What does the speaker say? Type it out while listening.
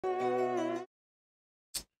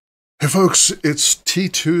Hey folks, it's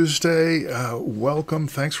T2sday. Welcome.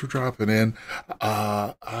 Thanks for dropping in.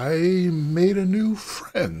 I made a new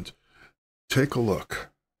friend. Take a look.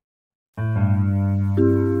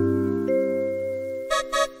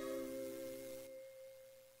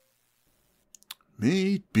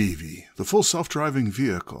 Meet Beevee, the full self-driving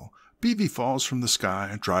vehicle. Beevee falls from the sky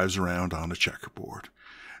and drives around on a checkerboard.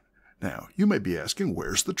 Now, you may be asking,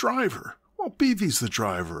 where's the driver? Well, Beevee's the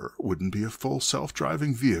driver. Wouldn't be a full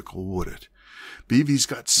self-driving vehicle, would it? Beevee's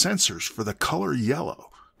got sensors for the color yellow,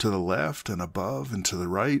 to the left and above and to the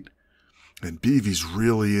right. And Beevee's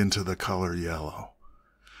really into the color yellow.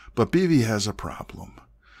 But Beevee has a problem,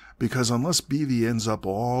 because unless Beevee ends up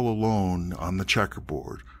all alone on the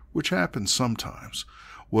checkerboard, which happens sometimes,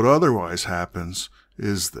 what otherwise happens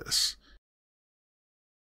is this.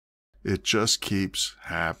 It just keeps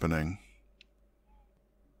happening.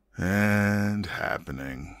 And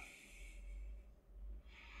happening.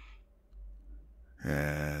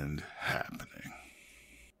 And happening.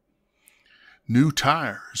 New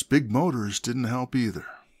tires, big motors didn't help either.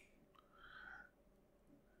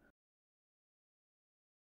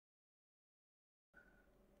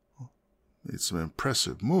 Made some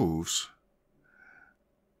impressive moves.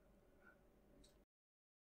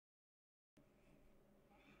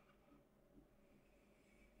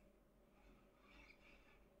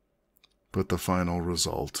 But the final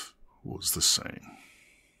result was the same.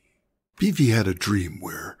 Beevee had a dream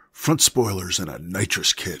where front spoilers and a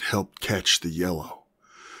nitrous kit helped catch the yellow.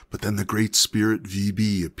 But then the Great Spirit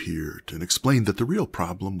VB appeared and explained that the real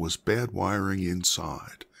problem was bad wiring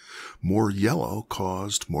inside. More yellow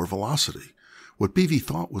caused more velocity. What Beevee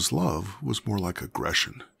thought was love was more like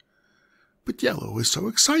aggression. But yellow is so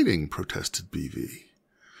exciting, protested Beevee.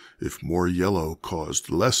 If more yellow caused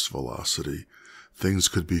less velocity, things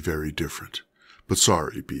could be very different. But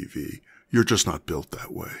sorry, Beevee, you're just not built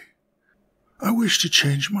that way. I wish to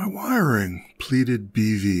change my wiring, pleaded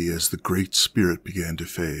Beevee as the Great Spirit began to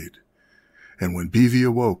fade. And when Beevee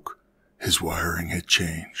awoke, his wiring had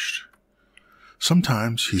changed.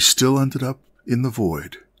 Sometimes he still ended up in the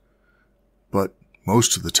void, but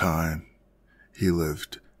most of the time he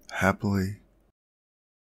lived happily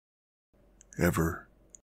ever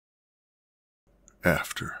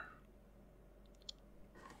after.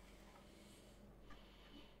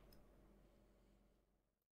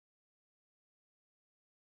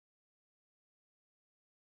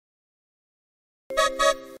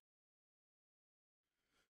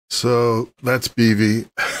 So that's Beevee.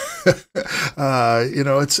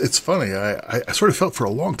 It's funny. I sort of felt for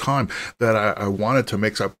a long time that I wanted to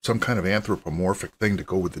make some kind of anthropomorphic thing to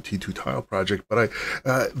go with the T2 tile project, but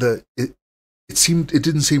it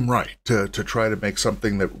didn't seem right to try to make some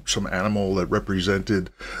animal that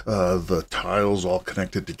represented the tiles all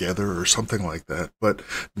connected together or something like that. But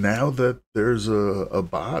now that there's a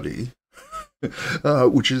body,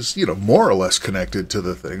 which is, more or less connected to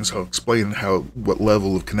the things. I'll explain what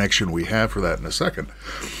level of connection we have for that in a second.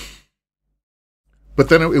 But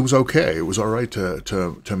then it was okay. It was all right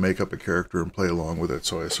to make up a character and play along with it,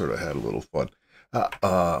 so I sort of had a little fun.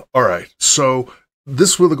 All right, so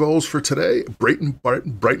this were the goals for today.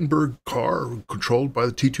 Braitenberg car controlled by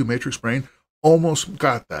the T2 matrix brain. Almost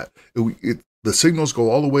got that. The signals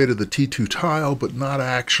go all the way to the T2 tile, but not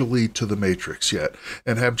actually to the matrix yet.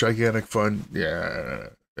 And have gigantic fun. Yeah,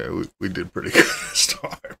 we did pretty good this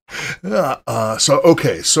time.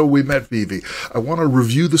 So we met Beevee. I want to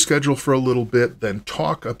review the schedule for a little bit, then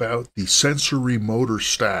talk about the Sensorimotor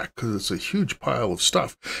Stack, because it's a huge pile of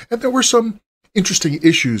stuff. And there were some interesting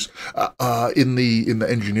issues in the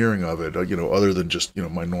engineering of it, other than just,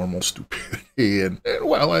 my normal stupidity and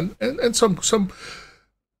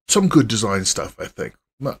some good design stuff, I think.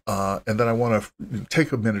 And then I want to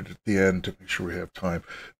take a minute at the end to make sure we have time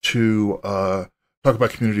to talk about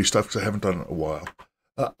community stuff, because I haven't done it in a while.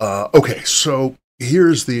 Okay, so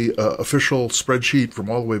here's the official spreadsheet from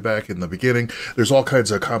all the way back in the beginning. There's all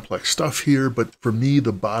kinds of complex stuff here, but for me,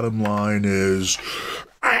 the bottom line is...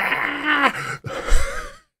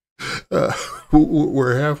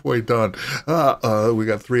 we're halfway done. We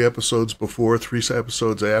got 3 episodes before, 3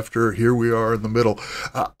 episodes after. Here we are in the middle.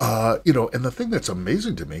 And the thing that's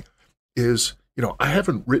amazing to me is, I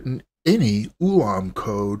haven't written any Ulam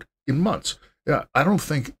code in months. Yeah, I don't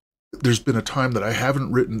think there's been a time that I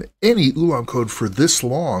haven't written any Ulam code for this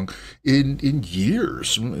long in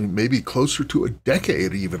years, maybe closer to a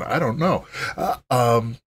decade even. I don't know.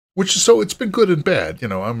 So it's been good and bad.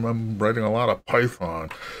 I'm writing a lot of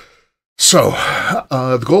Python. So,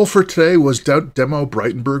 the goal for today was demo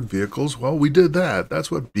Braitenberg vehicles. Well, we did that.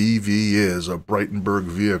 That's what Beevee is, a Braitenberg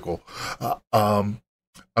vehicle.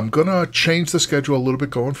 I'm going to change the schedule a little bit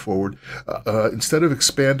going forward. Instead of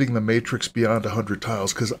expanding the matrix beyond 100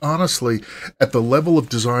 tiles, because honestly, at the level of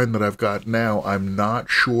design that I've got now, I'm not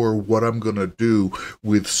sure what I'm going to do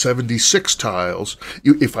with 76 tiles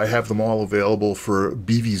if I have them all available for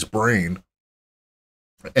Beevee's brain.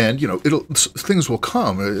 And, you know, things will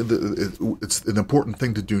come. It's an important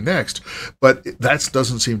thing to do next, but that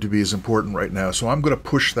doesn't seem to be as important right now. So I'm going to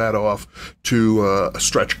push that off to a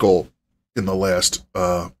stretch goal in the last.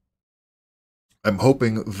 I'm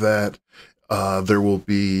hoping that there will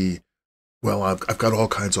be. Well, I've got all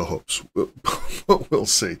kinds of hopes. We'll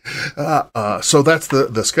see. So that's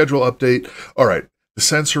the schedule update. All right. The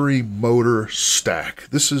Sensorimotor Stack.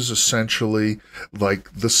 This is essentially like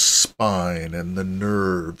the spine and the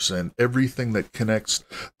nerves and everything that connects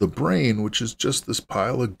the brain, which is just this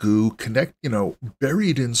pile of goo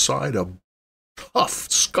buried inside a tough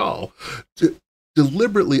skull, to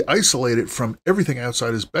deliberately isolate it from everything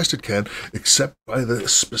outside as best it can, except by the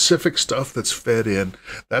specific stuff that's fed in.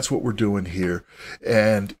 That's what we're doing here.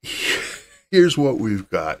 And here's what we've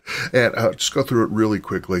got. And I'll just go through it really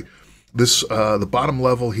quickly. This the bottom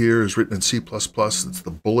level here is written in C++. It's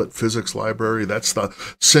the bullet physics library. That's the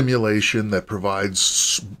simulation that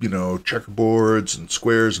provides, checkerboards and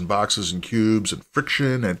squares and boxes and cubes and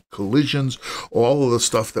friction and collisions, all of the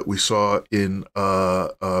stuff that we saw in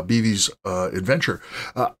Beevee's adventure.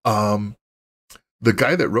 The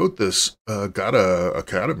guy that wrote this got an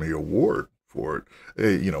Academy Award for it.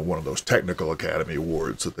 One of those technical Academy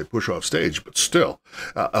Awards that they push off stage, but still.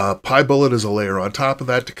 PyBullet is a layer on top of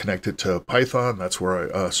that to connect it to Python. That's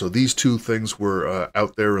where so these two things were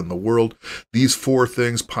out there in the world. These four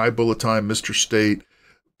things, PyBullet Time, Mr. State,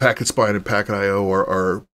 Packet Spine, and Packet IO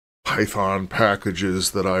are Python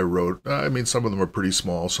packages that I wrote. I mean, some of them are pretty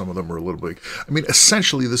small, some of them are a little big. I mean,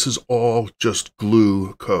 essentially, this is all just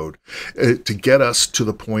glue code to get us to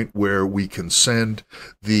the point where we can send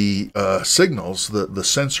the signals, the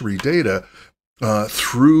sensory data,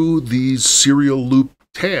 through these serial loop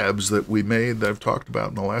tabs that we made that I've talked about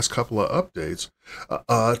in the last couple of updates,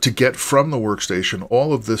 to get from the workstation.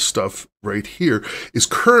 All of this stuff right here is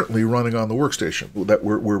currently running on the workstation that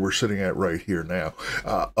where we're sitting at right here now.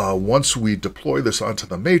 Once we deploy this onto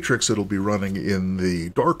the matrix, it'll be running in the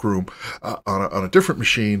darkroom on a different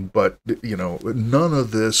machine, but none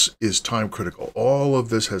of this is time critical. All of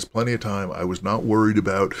this has plenty of time. I was not worried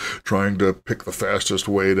about trying to pick the fastest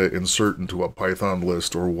way to insert into a Python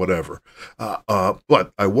list or whatever.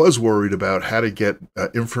 But I was worried about how to get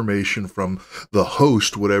information from the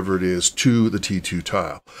host, whatever it is, to the T2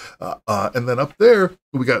 tile. And then up there,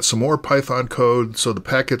 we got some more Python code. So the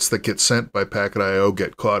packets that get sent by Packet IO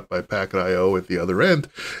get caught by Packet IO at the other end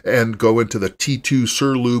and go into the T2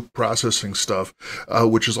 sur loop processing stuff,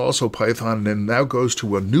 which is also Python, and then now goes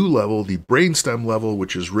to a new level, the brainstem level,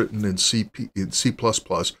 which is written in C++,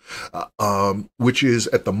 which is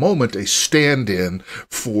at the moment a stand-in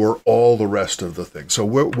for all the rest of the things. So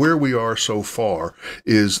where we are so far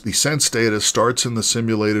is the sense data starts in the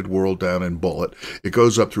simulated world down in Bullet. It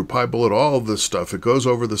goes up through PyBullet, all of this stuff. It goes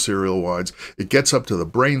over the serial wines. It gets up to the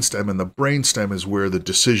brainstem, and the brainstem is where the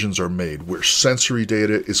decisions are made, where sensory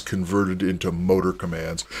data is converted into motor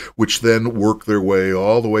commands, which then work their way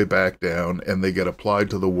all the way back down, and they get applied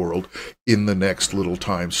to the world in the next little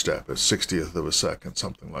time step, a 60th of a second,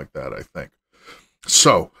 something like that, I think.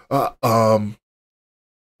 So,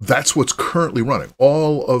 that's what's currently running.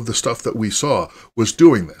 All of the stuff that we saw was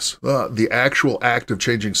doing this. The actual act of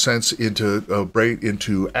changing sense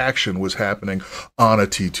into action was happening on a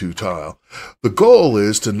T2 tile. The goal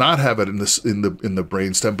is to not have it in the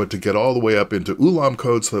brainstem, but to get all the way up into Ulam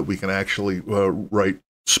code so that we can actually write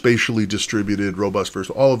spatially distributed, robust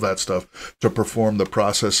version, all of that stuff to perform the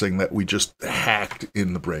processing that we just hacked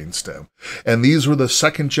in the brainstem. And these were the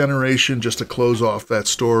second generation. Just to close off that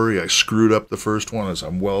story, I screwed up the first one, as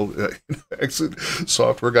I'm exit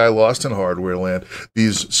software guy lost in hardware land.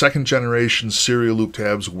 These second generation serial loop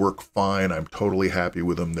tabs work fine. I'm totally happy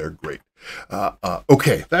with them. They're great.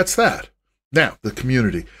 Okay, that's that. Now, the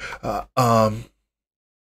community.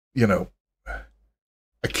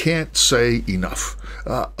 I can't say enough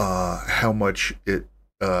how much it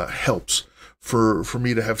helps for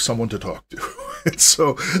me to have someone to talk to. And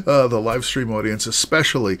so the live stream audience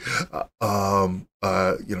especially,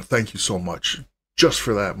 thank you so much just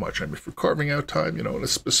for that much. I mean, for carving out time, in a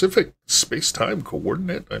specific space-time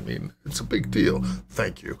coordinate. I mean, it's a big deal.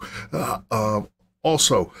 Thank you.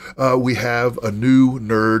 Also, we have a new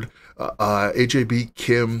nerd, AJB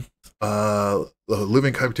Kim, the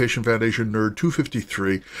Living Computation Foundation Nerd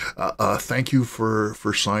 253. Thank you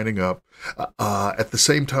for signing up. At the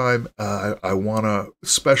same time, I want to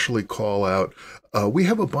especially call out, we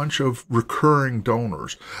have a bunch of recurring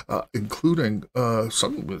donors, including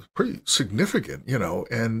some pretty significant,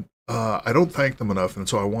 and I don't thank them enough, and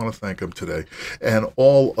so I want to thank them today, and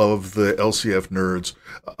all of the LCF nerds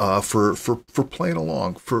for playing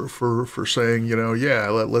along, for saying, yeah,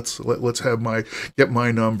 let's have get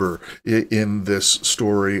my number in this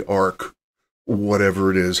story arc,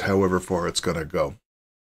 whatever it is, however far it's going to go.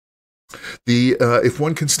 If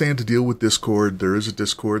one can stand to deal with Discord, there is a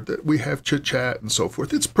Discord that we have chit chat and so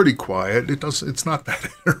forth. It's pretty quiet. It's not that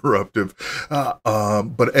interruptive.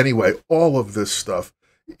 But anyway, all of this stuff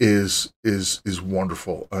is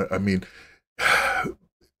wonderful. I mean,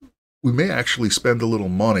 we may actually spend a little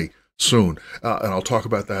money soon, and I'll talk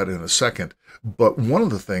about that in a second. But one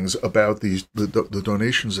of the things about the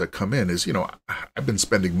donations that come in is, I've been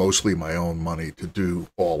spending mostly my own money to do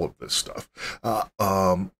all of this stuff.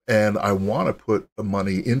 And I want to put the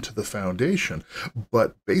money into the foundation,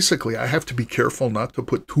 but basically I have to be careful not to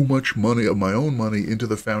put too much money of my own money into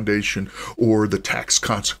the foundation, or the tax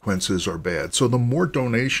consequences are bad. So the more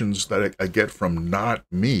donations that I get from not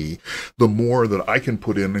me, the more that I can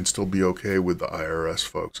put in and still be okay with the IRS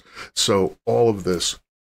folks. So all of this,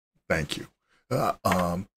 thank you.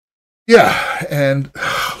 Yeah, and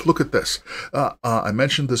look at this. I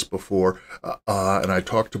mentioned this before, and I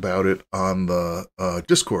talked about it on the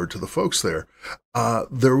Discord to the folks there.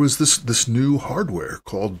 There was this new hardware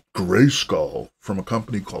called Grayskull from a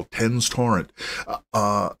company called Tens Torrent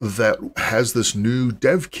that has this new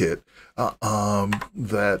dev kit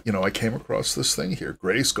that, I came across this thing here,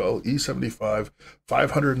 Grayskull E75,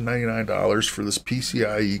 $599 for this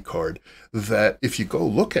PCIe card, that if you go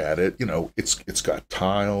look at it, it's got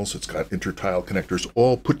tiles, it's got intertile connectors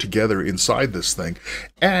all put together inside this thing,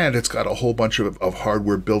 and it's got a whole bunch of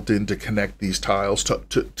hardware built in to connect these tiles, to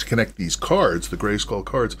connect these cards, the Grayskull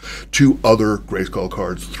cards, to other Grayskull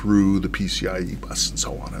cards through the PCIe bus and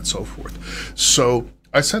so on and so forth. So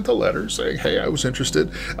I sent a letter saying, hey, I was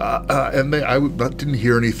interested, and I didn't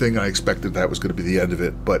hear anything. I expected that was going to be the end of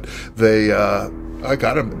it, but I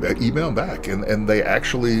got an email back, and they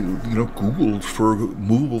actually, Googled for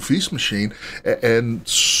movable feast machine and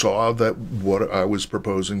saw that what I was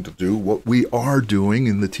proposing to do, what we are doing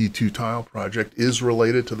in the T2 Tile project, is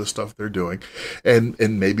related to the stuff they're doing, and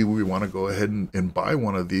maybe we want to go ahead and buy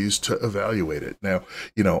one of these to evaluate it. Now,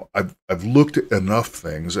 I've looked at enough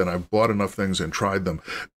things, and I've bought enough things and tried them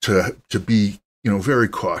to be, very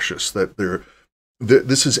cautious that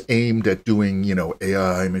this is aimed at doing,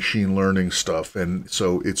 AI, machine learning stuff, and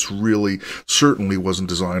so it's really certainly wasn't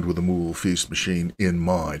designed with a movable feast machine in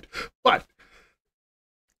mind. But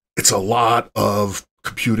it's a lot of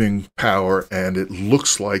computing power, and it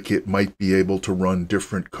looks like it might be able to run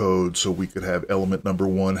different codes, so we could have element number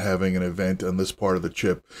 1 having an event on this part of the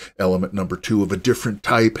chip, element number 2 of a different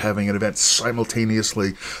type having an event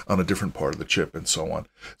simultaneously on a different part of the chip, and so on.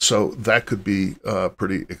 So that could be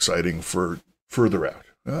pretty exciting for further out.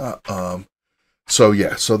 So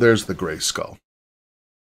there's the Grayskull.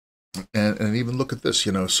 And even look at this,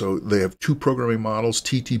 so they have 2 programming models,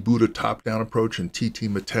 TT Buddha top-down approach and TT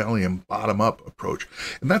Metallium bottom-up approach.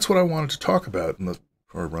 And that's what I wanted to talk about before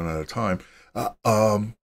I run out of time.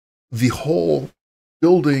 The whole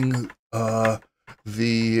building,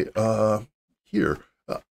 here,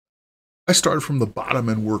 I started from the bottom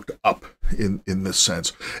and worked up in this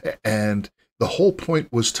sense. And the whole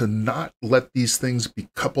point was to not let these things be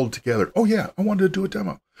coupled together. Oh yeah, I wanted to do a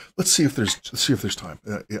demo. Let's see if there's time.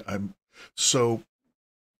 So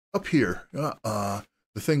up here, the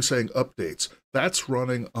thing saying updates, that's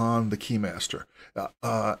running on the Keymaster.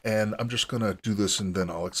 And I'm just going to do this, and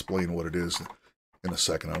then I'll explain what it is in a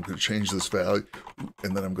second. I'm going to change this value,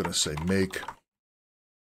 and then I'm going to say make.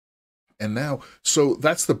 And now, so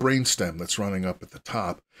that's the brainstem that's running up at the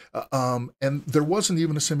top. And there wasn't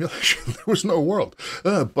even a simulation. There was no world.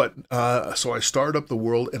 So I start up the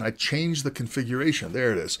world, and I change the configuration.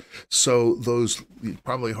 There it is. So those,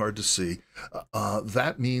 probably hard to see.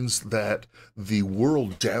 That means that the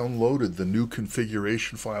world downloaded the new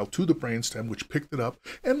configuration file to the brainstem, which picked it up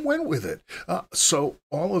and went with it. So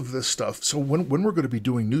all of this stuff. So when we're going to be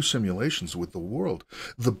doing new simulations with the world,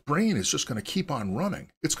 the brain is just going to keep on running.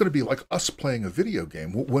 It's going to be like us playing a video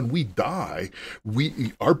game. When we die,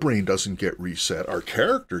 our brain doesn't get reset. Our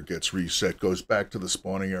character gets reset, goes back to the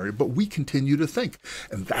spawning area, but we continue to think.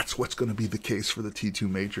 And that's what's going to be the case for the T2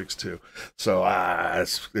 Matrix too. So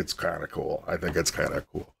it's kind of cool. I think it's kind of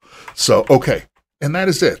cool. So, okay. And that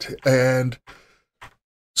is it. And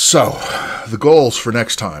So, the goals for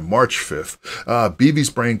next time, March 5th. Beevee's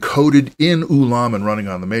brain coded in Ulam and running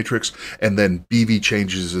on the matrix, and then Beevee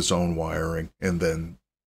changes its own wiring, and then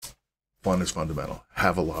fun is fundamental.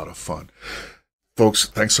 Have a lot of fun. Folks,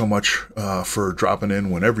 thanks so much for dropping in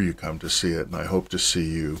whenever you come to see it, and I hope to see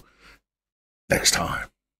you next time.